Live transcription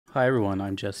Hi everyone,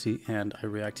 I'm Jesse and I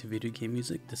react to video game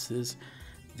music. This is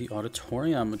the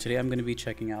Auditorium. Today I'm going to be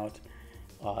checking out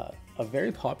a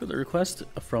very popular request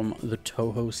from the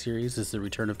Touhou series. This is the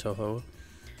return of Touhou,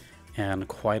 and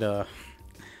quite a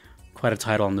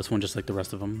title on this one, just like the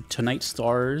rest of them. Tonight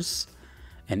stars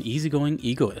an Easygoing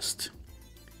Egoist,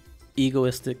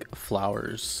 Egoistic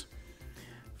Flowers,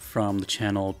 from the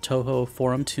channel Touhou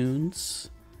Forum Tunes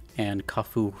and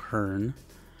Kafu Hearn.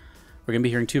 We're going to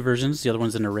be hearing two versions. The other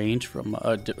one's in a range from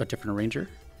a different arranger.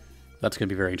 That's going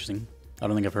to be very interesting. I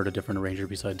don't think I've heard a different arranger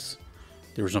besides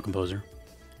the original composer.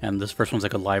 And this first one's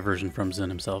like a live version from Zen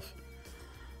himself.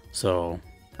 So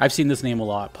I've seen this name a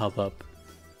lot pop up,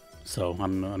 so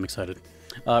I'm excited.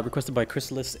 Requested by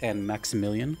Chrysalis and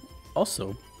Maximilian.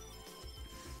 Also,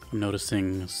 I'm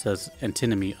noticing it says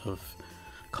antinomy of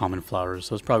common flowers,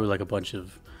 so it's probably like a bunch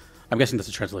of... I'm guessing that's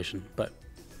a translation, but...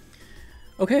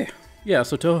 Okay. Yeah,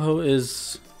 so Touhou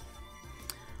is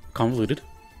convoluted,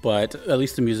 but at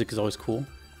least the music is always cool.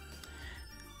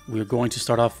 We're going to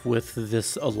start off with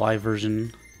this live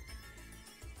version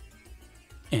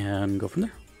and go from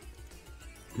there.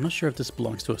 I'm not sure if this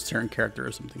belongs to a certain character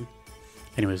or something.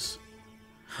 Anyways.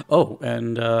 Oh,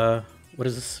 and what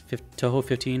is this? Touhou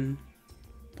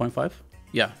 15.5?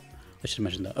 Yeah, I should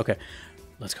mention that. Okay,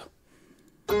 let's go.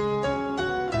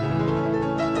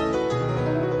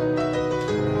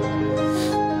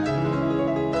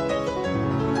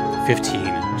 15,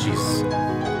 jeez.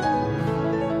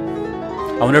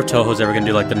 I wonder if Touhou's ever gonna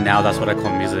do like the now that's what I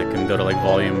call music and go to like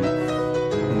volume.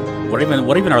 What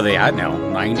even are they at now?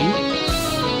 90?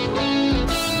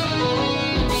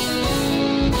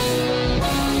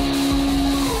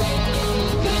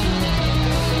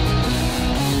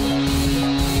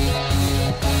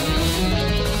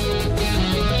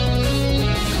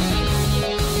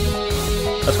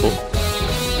 That's cool.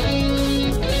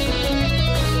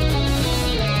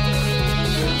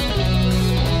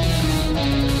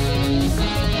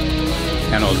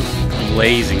 Panels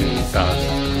blazing fast.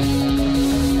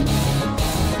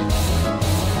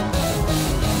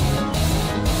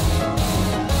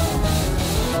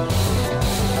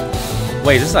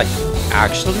 Wait, is this like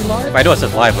actually live? I know it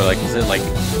says live, but like, is it like,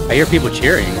 I hear people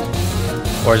cheering,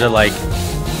 or is it like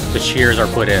the cheers are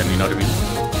put in? You know what I mean?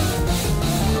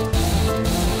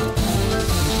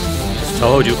 Does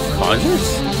Touhou do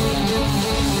concerts?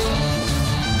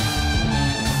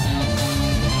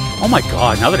 Oh my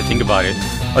god, now that I think about it,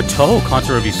 a Touhou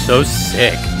concert would be so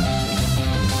sick.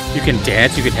 You can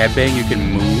dance, you can headbang, you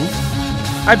can move.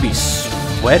 I'd be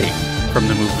sweating from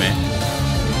the movement.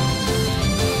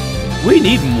 We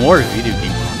need more video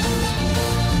game concerts.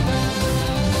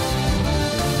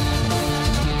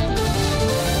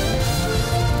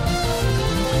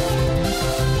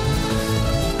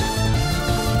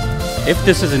 If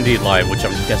this is indeed live, which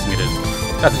I'm guessing it is,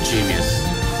 that's genius.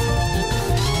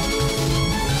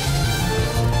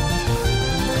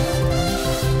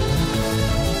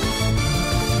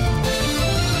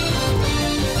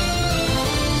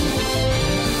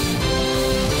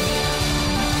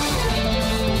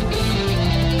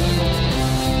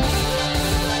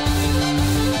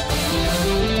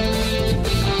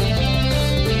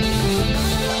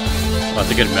 That's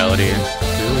a good melody.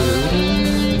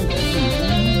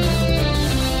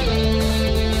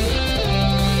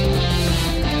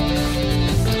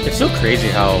 It's so crazy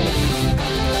how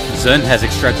Zen has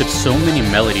extracted so many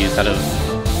melodies out of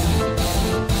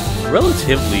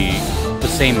relatively the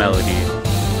same melody.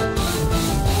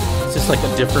 It's just like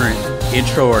a different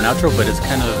intro or an outro, but it's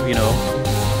kind of, you know,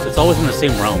 it's always in the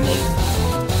same realm of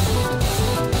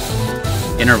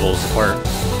intervals apart.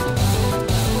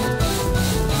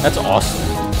 That's awesome.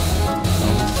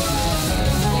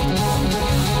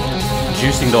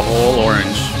 Juicing the whole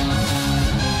orange.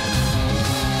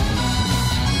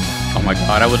 Oh my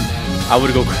god, I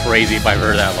would go crazy if I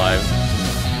heard that live.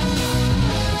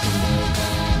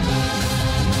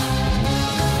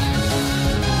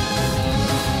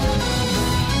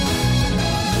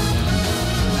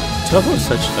 Touhou's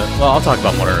such a... Well, I'll talk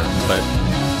about more, but...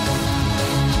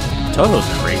 Touhou's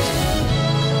crazy.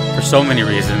 For so many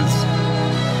reasons.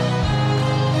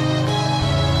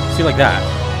 See, like that.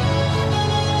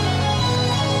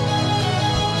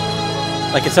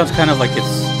 Like, it sounds kind of like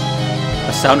it's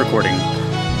a sound recording.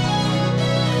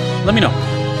 Let me know.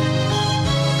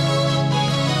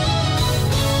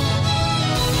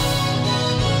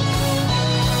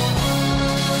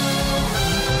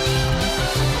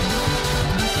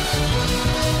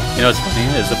 You know what's funny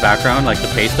is the background, like the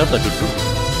bass stuff, like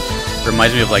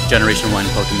reminds me of like Generation 1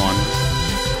 Pokemon.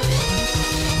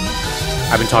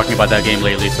 I've been talking about that game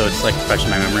lately, so it's like fresh in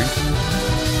my memory.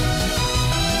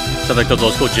 So like those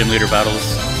old school gym leader battles.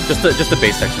 Just the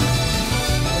bass section.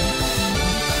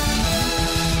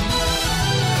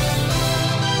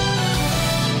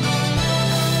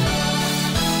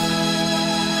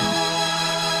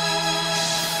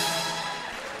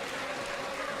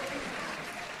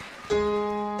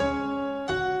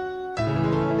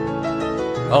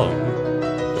 Oh,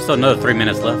 there's still another 3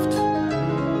 minutes left.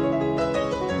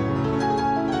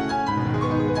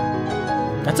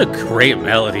 That's a great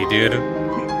melody, dude.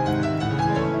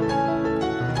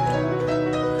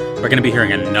 We're gonna be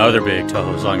hearing another big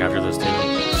Touhou song after this, too.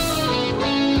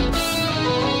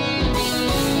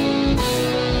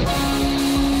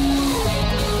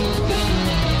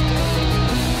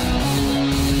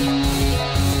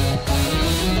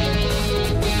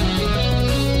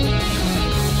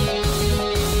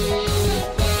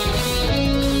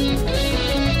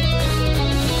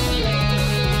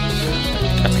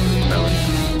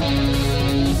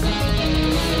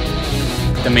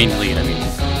 The main lead, I mean.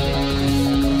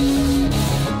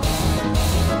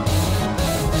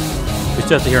 We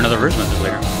still have to hear another version of this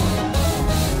later.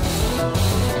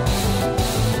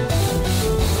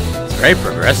 It's very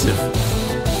progressive.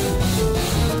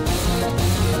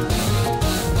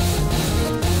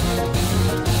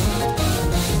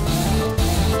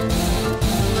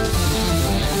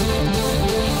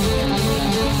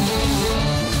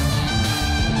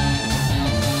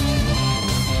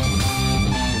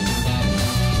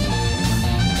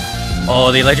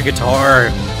 Oh, the electric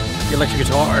guitar! The electric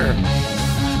guitar!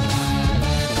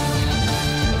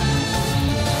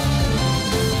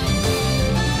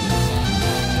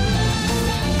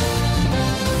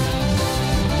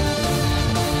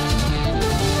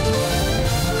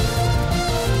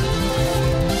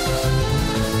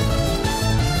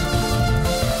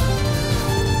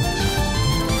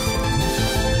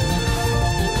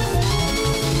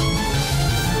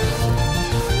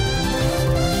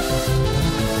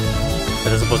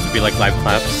 Is supposed to be like live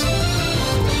claps.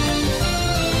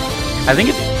 I think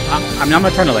it. I'm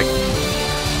not trying to like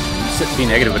be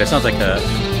negative, but it sounds like a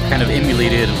kind of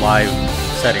emulated live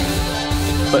setting.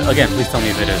 But again, please tell me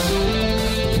if it is.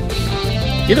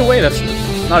 Either way, that's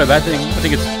not a bad thing. I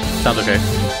think it sounds okay.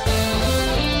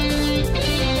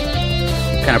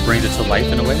 Kind of brings it to life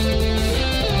in a way.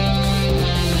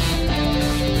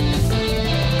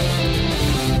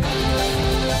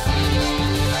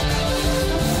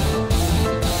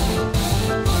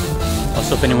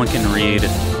 Also, if anyone can read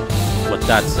what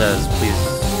that says, please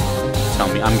tell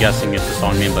me. I'm guessing it's a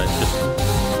song name, but just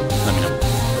let me know.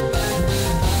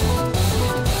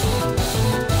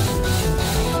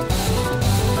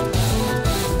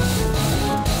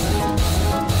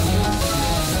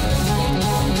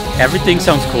 Everything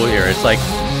sounds cool here. It's like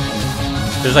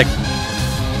there's like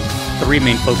 3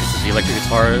 main focuses: the electric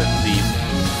guitar, the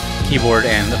keyboard,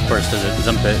 and of course the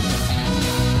zumpet.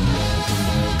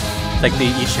 Like they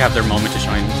each have their moment to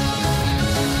shine.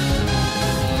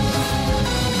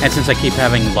 And since I keep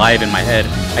having live in my head,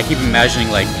 I keep imagining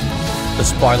like the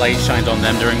spotlight shines on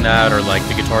them during that, or like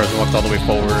the guitarist walks all the way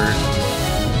forward.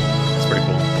 It's pretty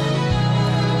cool.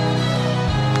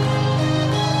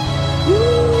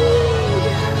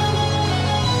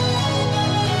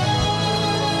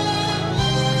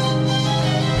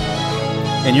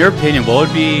 In your opinion, what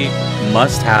would be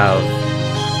must-have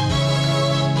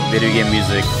video game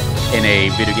music in a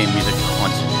video game music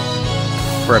concert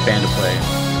for a band to play?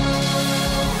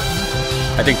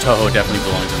 I think Touhou definitely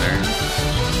belongs in there.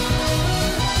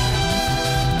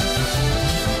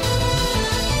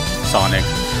 Sonic.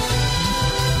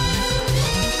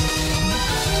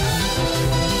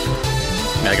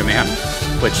 Mega Man,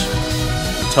 which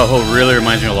Touhou really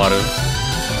reminds me a lot of.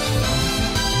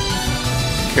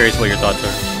 Curious what your thoughts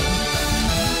are.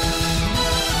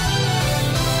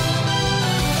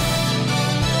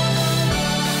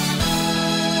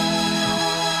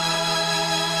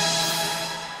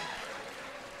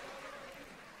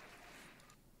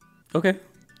 Okay.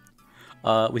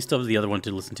 We still have the other one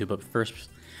to listen to, but first,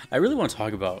 I really want to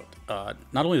talk about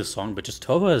not only the song, but just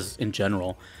Touhou as in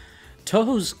general.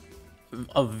 Touhou's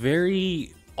a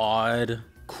very odd,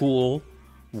 cool,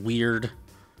 weird,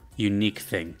 unique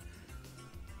thing.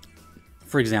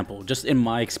 For example, just in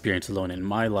my experience alone, in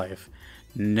my life,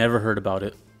 never heard about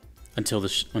it until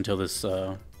this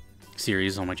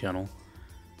series on my channel.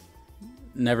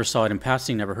 Never saw it in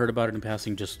passing, never heard about it in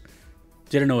passing, just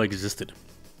didn't know it existed.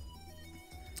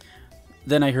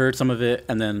 Then I heard some of it,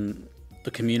 and then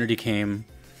the community came,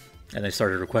 and they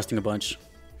started requesting a bunch.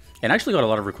 And I actually got a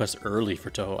lot of requests early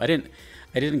for Touhou. I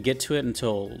didn't get to it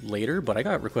until later, but I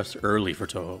got requests early for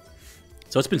Touhou.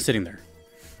 So it's been sitting there.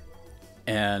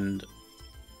 And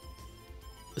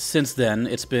since then,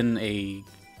 it's been a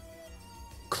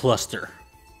cluster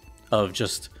of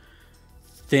just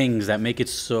things that make it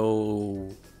so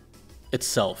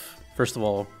itself. First of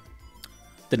all,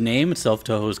 the name itself,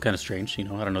 Touhou, is kind of strange. I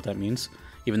don't know what that means,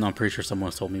 even though I'm pretty sure someone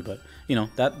has told me, but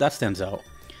that stands out.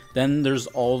 Then there's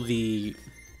all the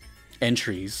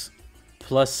entries,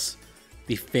 plus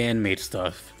the fan-made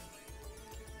stuff.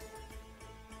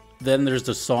 Then there's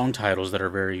the song titles that are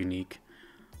very unique.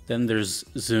 Then there's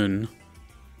Zun.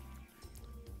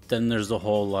 Then there's the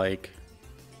whole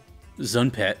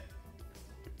Zunpet.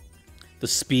 The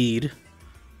speed.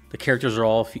 The characters are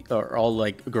all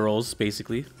like girls,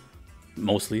 basically,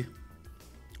 mostly,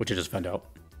 which I just found out.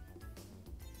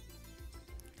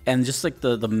 And just like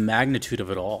the magnitude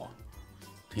of it all,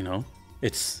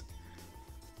 it's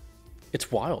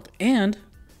wild. And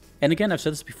again, I've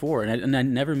said this before, and I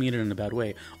never mean it in a bad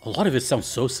way. A lot of it sounds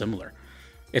so similar.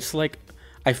 It's like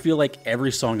I feel like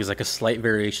every song is like a slight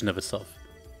variation of itself.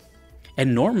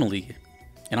 And normally,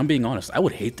 and I'm being honest, I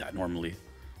would hate that normally.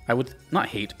 I would not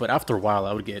hate, but after a while,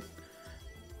 I would get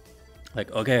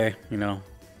like, okay,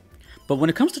 But when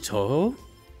it comes to Touhou,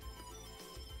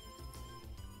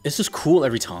 it's just cool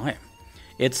every time.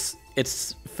 It's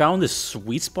found this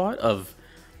sweet spot of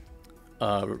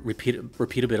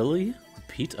repeatability,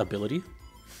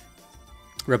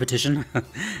 repetition,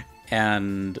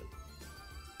 and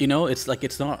it's like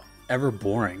it's not ever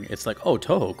boring. It's like, oh,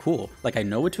 Touhou, cool. Like I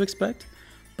know what to expect,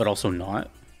 but also not.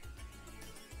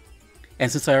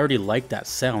 And since I already like that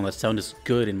sound is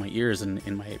good in my ears and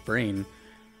in my brain.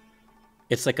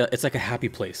 It's like a happy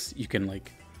place. You can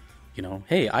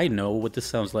hey, I know what this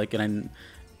sounds like, and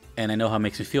I know how it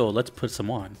makes me feel. Let's put some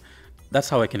on. That's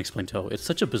how I can explain Touhou. It's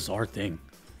such a bizarre thing,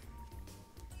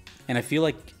 and I feel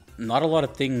like not a lot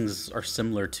of things are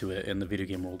similar to it in the video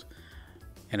game world.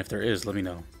 And if there is, let me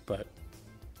know. But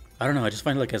I don't know. I just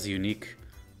find it as a unique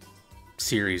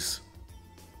series.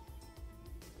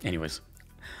 Anyways,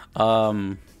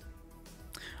 well,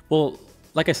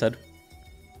 like I said,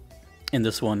 in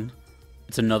this one,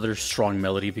 it's another strong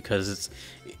melody because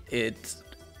it's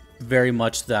very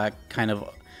much that kind of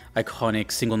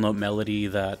iconic single note melody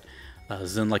that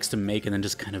Zen likes to make, and then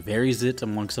just kind of varies it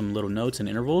among some little notes and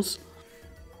intervals.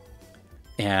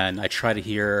 And I try to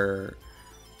hear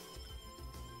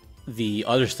the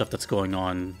other stuff that's going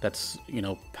on that's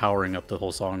powering up the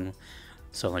whole song.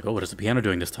 So like, oh, what is the piano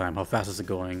doing this time? How fast is it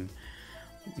going?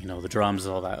 The drums,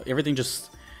 all that. Everything it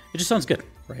just sounds good,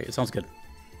 right? It sounds good.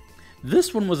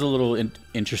 This one was a little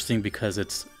interesting because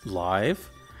it's live.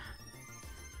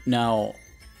 Now,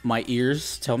 my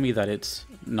ears tell me that it's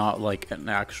not like an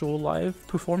actual live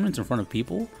performance in front of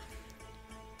people.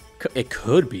 It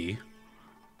could be,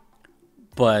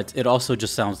 but it also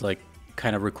just sounds like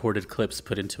kind of recorded clips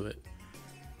put into it.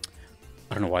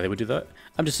 I don't know why they would do that.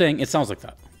 I'm just saying it sounds like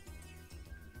that.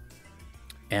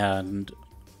 And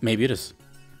maybe it is,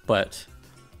 but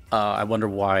I wonder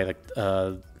why.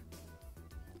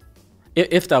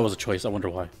 If that was a choice, I wonder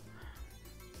why.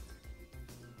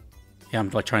 Yeah, I'm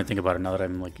trying to think about it now that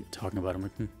I'm talking about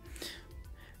it.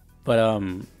 But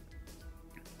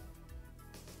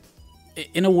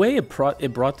in a way, it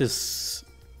brought this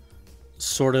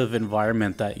sort of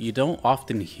environment that you don't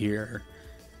often hear,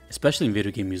 especially in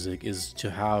video game music, is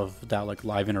to have that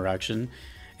live interaction.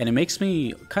 And it makes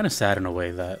me kind of sad in a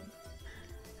way that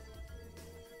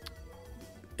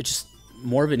it just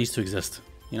more of it needs to exist.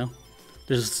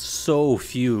 There's so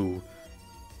few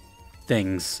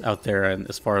things out there, and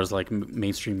as far as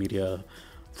mainstream media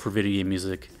for video game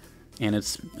music, and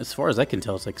it's, as far as I can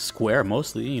tell, it's Square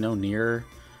mostly. Near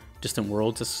Distant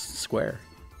Worlds is Square.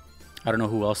 I don't know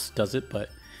who else does it, but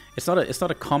it's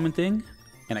not a common thing,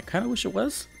 and I kind of wish it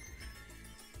was.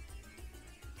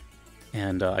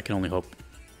 And I can only hope.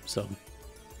 So,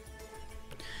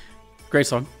 great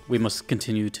song. We must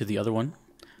continue to the other one.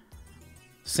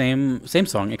 Same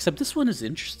song, except this one is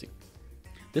interesting.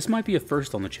 This might be a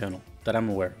first on the channel that I'm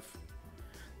aware of.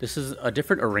 This is a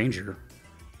different arranger,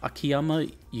 Akiyama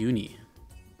Uni.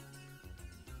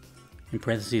 In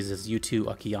parentheses is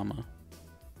U2 Akiyama.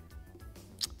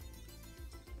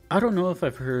 I don't know if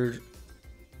I've heard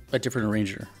a different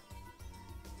arranger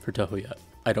for Touhou yet.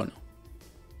 I don't know.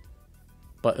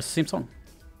 But it's the same song.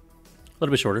 A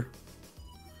little bit shorter.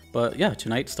 But yeah,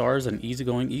 tonight stars an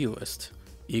easygoing egoist.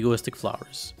 Egoistic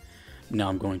flowers. Now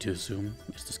I'm going to assume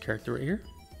it's this character right here,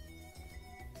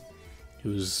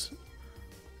 who's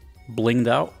blinged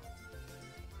out.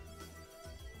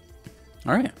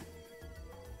 All right.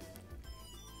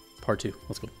 Part 2.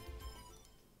 Let's go.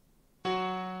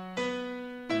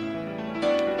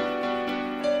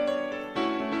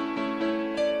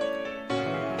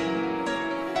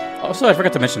 Also, I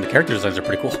forgot to mention the character designs are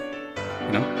pretty cool.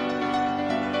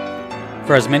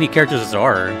 For as many characters as there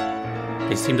are,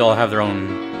 they seem to all have their own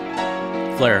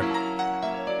flair.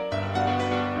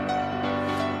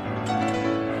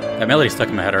 That melody's stuck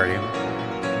in my head already.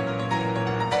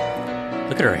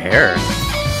 Look at her hair.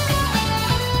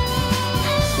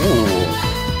 Ooh.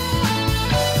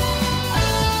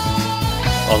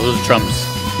 Oh, those drums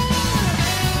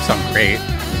sound great.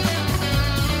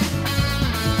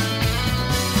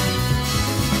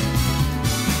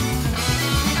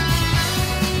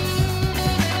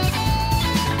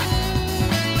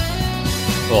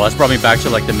 Well, that's brought me back to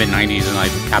like the mid-90s and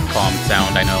like Capcom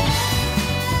sound, I know.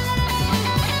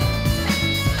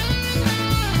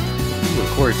 Ooh, of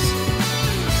course.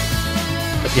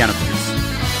 The piano keys.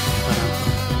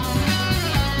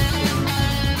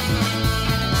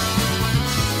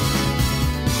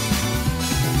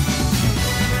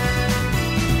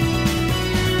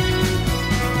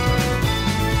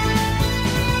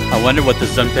 I wonder what the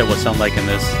Zenpit would sound like in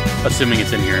this, assuming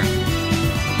it's in here.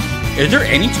 Is there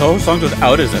any Touhou songs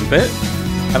without a Zenpit?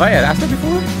 Have I asked that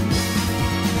before?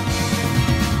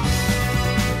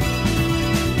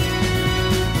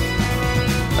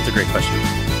 That's a great question.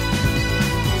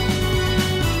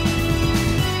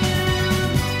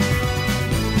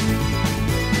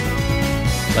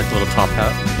 Like the little top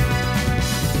hat.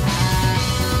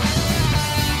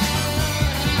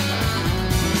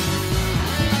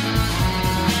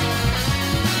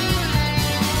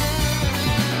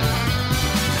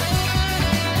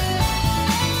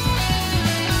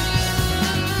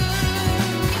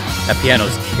 That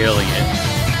piano's killing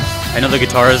it. I know the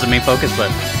guitar is the main focus, but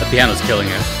the piano's killing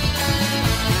it.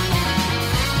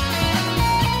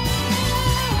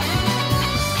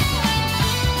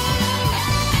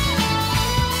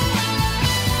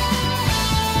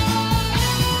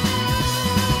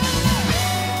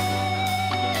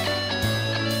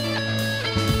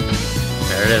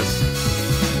 There it is.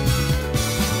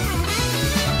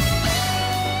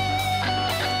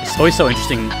 It's always so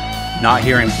interesting not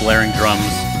hearing blaring drums.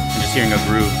 Just hearing a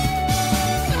groove.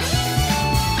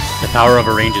 The power of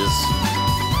arranges.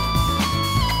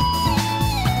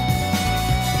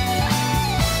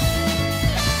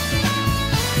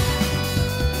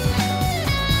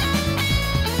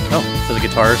 Oh, so the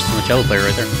guitarist and the cello player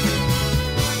right there.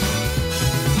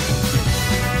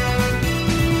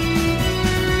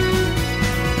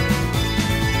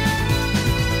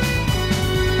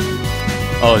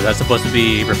 Oh, is that supposed to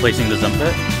be replacing the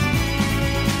Zenpit?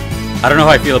 I don't know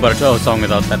how I feel about a Touhou song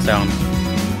without that sound.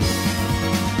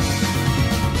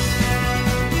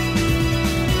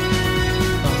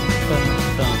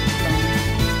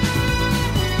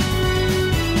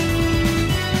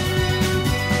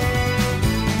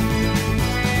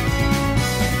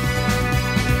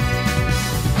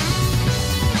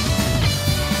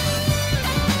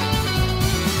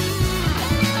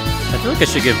 I feel like I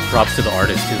should give props to the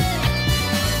artist too.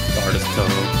 The artist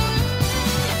Touhou.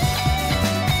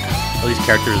 All these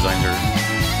character designs are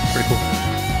pretty cool.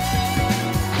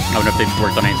 I don't know if they've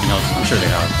worked on anything else. I'm sure they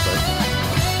have, but...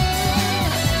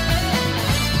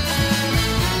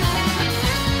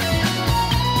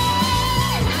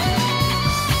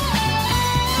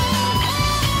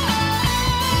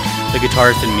 The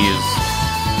guitarist in me is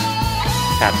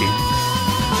happy.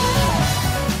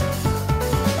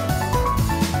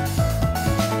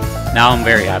 Now I'm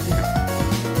very happy.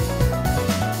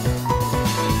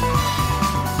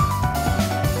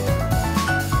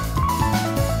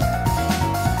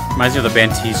 Reminds me of the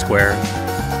band T-Square.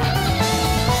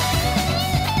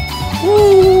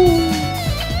 Woo!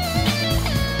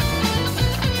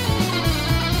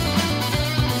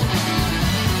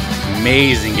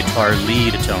 Amazing guitar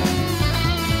lead tone.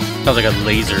 Sounds like a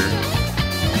laser.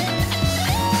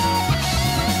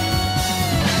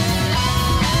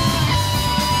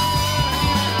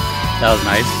 That was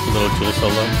nice, a little dual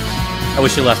solo. I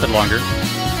wish it lasted longer.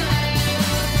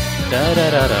 Da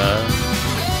da da da.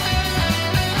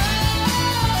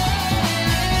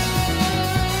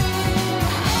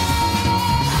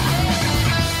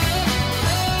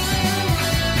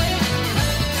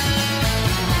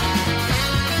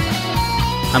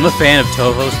 I'm a fan of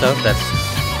Touhou stuff that's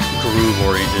groove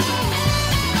oriented.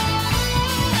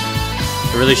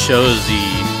 It really shows the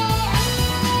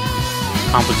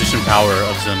composition power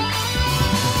of Zen,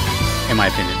 in my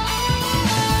opinion.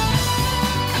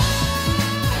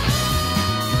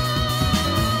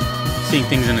 Seeing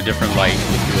things in a different light,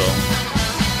 if you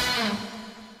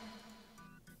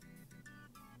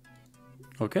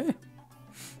will. Okay.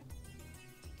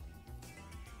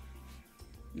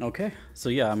 Okay, so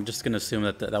yeah, I'm just gonna assume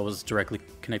that that was directly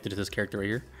connected to this character right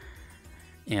here,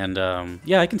 and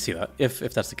yeah, I can see that if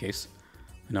that's the case.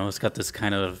 You know, it's got this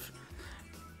kind of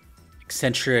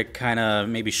eccentric kind of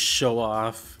maybe show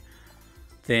off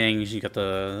things. You got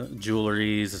the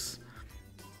jewelries,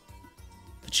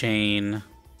 the chain.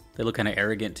 They look kind of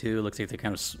arrogant too. Looks like they're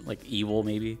kind of like evil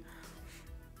maybe.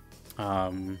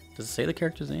 Does it say the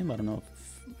character's name? I don't know.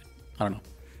 I don't know.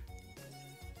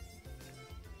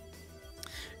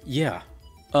 Yeah.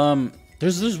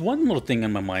 There's one little thing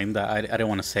in my mind that I didn't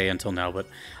want to say until now, but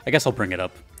I guess I'll bring it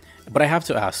up. But I have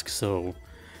to ask, so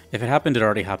if it happened, it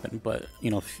already happened, but,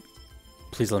 you know,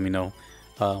 please let me know.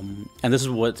 And this is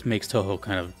what makes Touhou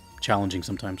kind of challenging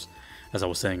sometimes, as I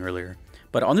was saying earlier.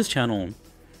 But on this channel,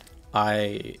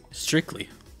 I strictly,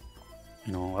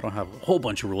 you know, I don't have a whole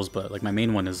bunch of rules, but, like, my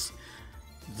main one is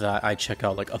that I check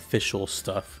out, like, official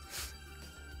stuff.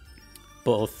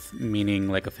 Both meaning,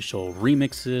 like, official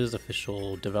remixes,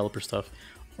 official developer stuff,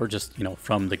 or just, you know,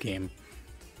 from the game.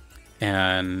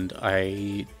 And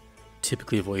I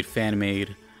typically avoid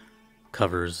fan-made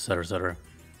covers, etc., etc.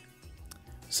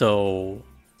 So,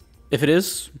 if it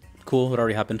is, cool, it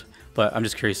already happened. But I'm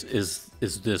just curious, is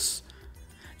this...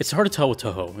 It's hard to tell with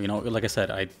Touhou, you know, like I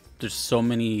said, there's so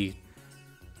many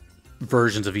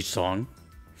versions of each song.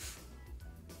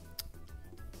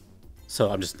 So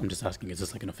I'm just asking, is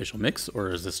this like an official mix, or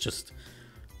is this just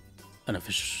an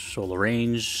official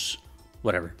arrange?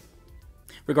 Whatever.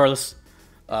 Regardless,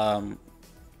 I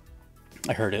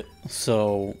heard it.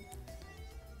 So,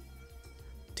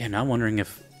 damn, now I'm wondering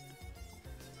if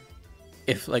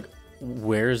like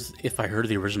if I heard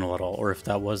the original at all, or if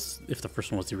the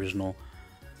first one was the original.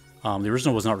 The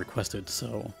original was not requested,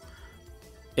 so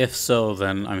if so,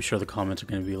 then I'm sure the comments are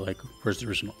going to be like, "Where's the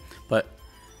original?" But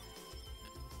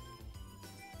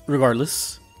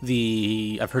regardless,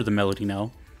 I've heard the melody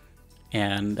now,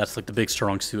 and that's like the big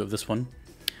strong suit of this one.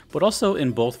 But also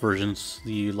in both versions,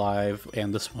 the live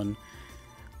and this one,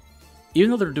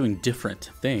 even though they're doing different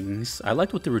things, I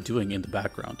liked what they were doing in the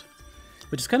background,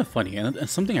 which is kind of funny. And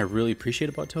something I really appreciate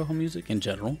about Touhou music in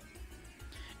general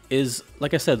is,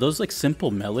 like I said, those like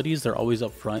simple melodies, they're always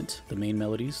up front, the main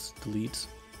melodies, the leads.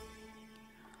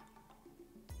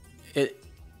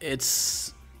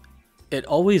 It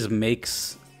always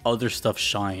makes other stuff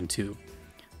shine too.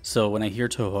 So when I hear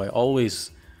Touhou, I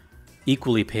always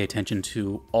equally pay attention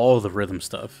to all the rhythm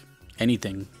stuff,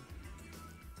 anything,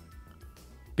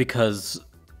 because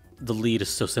the lead is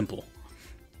so simple,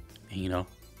 you know.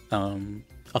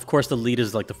 Of course, the lead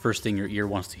is like the first thing your ear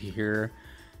wants to hear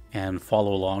and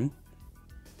follow along.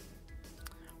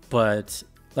 But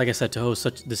like I said, Touhou is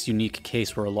such this unique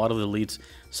case where a lot of the leads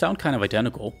sound kind of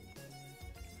identical.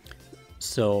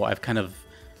 So I've kind of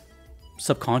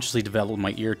subconsciously developed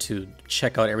my ear to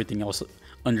check out everything else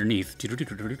underneath,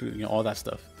 you know, all that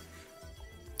stuff.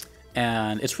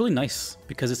 And it's really nice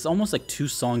because it's almost like two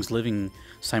songs living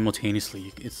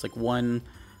simultaneously. It's like one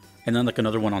and then like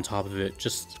another one on top of it,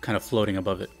 just kind of floating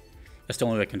above it. That's the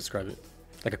only way I can describe it.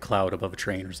 Like a cloud above a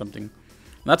train or something.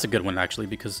 And that's a good one actually,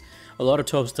 because a lot of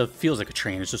Touhou stuff feels like a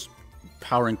train. It's just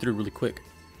powering through really quick.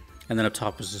 And then up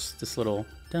top is just this little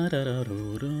but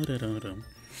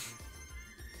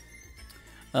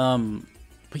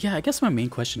yeah, I guess my main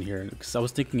question here, because I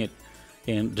was thinking it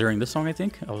during this song, I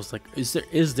think I was like,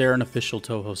 is there an official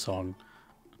Touhou song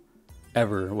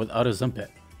ever without a Zumpet?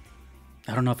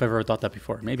 I don't know if I've ever thought that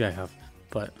before. Maybe I have,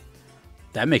 but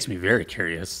that makes me very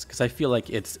curious because I feel like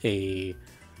it's a,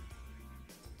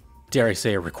 dare I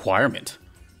say, a requirement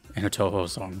in a Touhou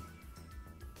song.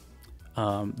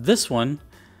 This one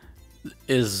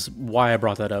is why I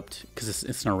brought that up, because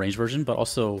it's an arranged version, but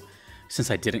also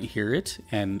since I didn't hear it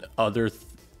and other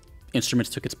instruments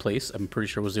took its place, I'm pretty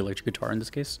sure it was the electric guitar in this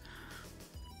case.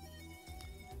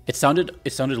 It sounded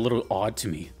a little odd to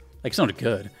me. Like, it sounded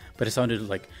good, but it sounded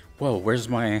like, whoa, where's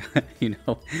my, you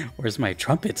know, where's my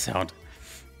trumpet sound?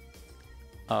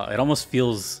 It almost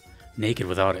feels naked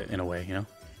without it in a way, you know?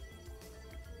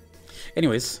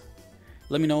 Anyways,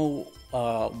 let me know,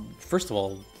 first of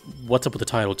all, what's up with the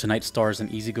title? Tonight stars an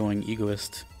easygoing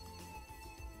egoist.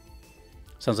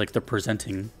 Sounds like they're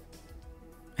presenting.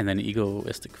 And then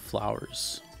egoistic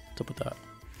flowers. What's up with that?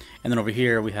 And then over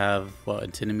here we have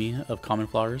antinomy of common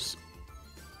flowers.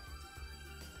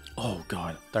 Oh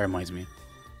god, that reminds me.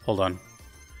 Hold on.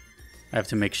 I have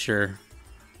to make sure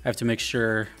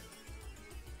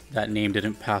that name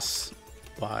didn't pass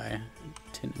by.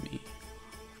 Antinomy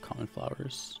of common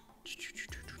flowers.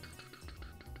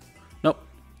 Nope.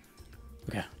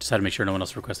 Okay, just had to make sure no one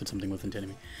else requested something with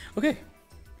antinomy. Okay,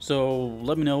 so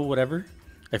let me know whatever.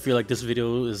 I feel like this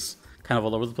video is kind of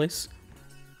all over the place.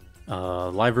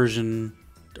 Live version,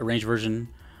 arranged version.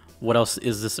 What else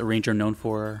is this arranger known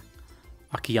for?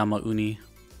 Akiyama Uni.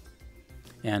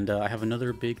 And I have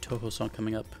another big Touhou song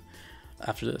coming up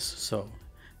after this. So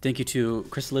Thank you to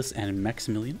Chrysalis and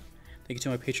Maximilian. Thank you to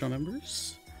my Patreon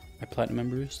members, my Platinum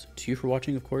members, to you for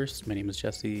watching, of course. My name is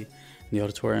Jesse, in the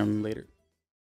auditorium later.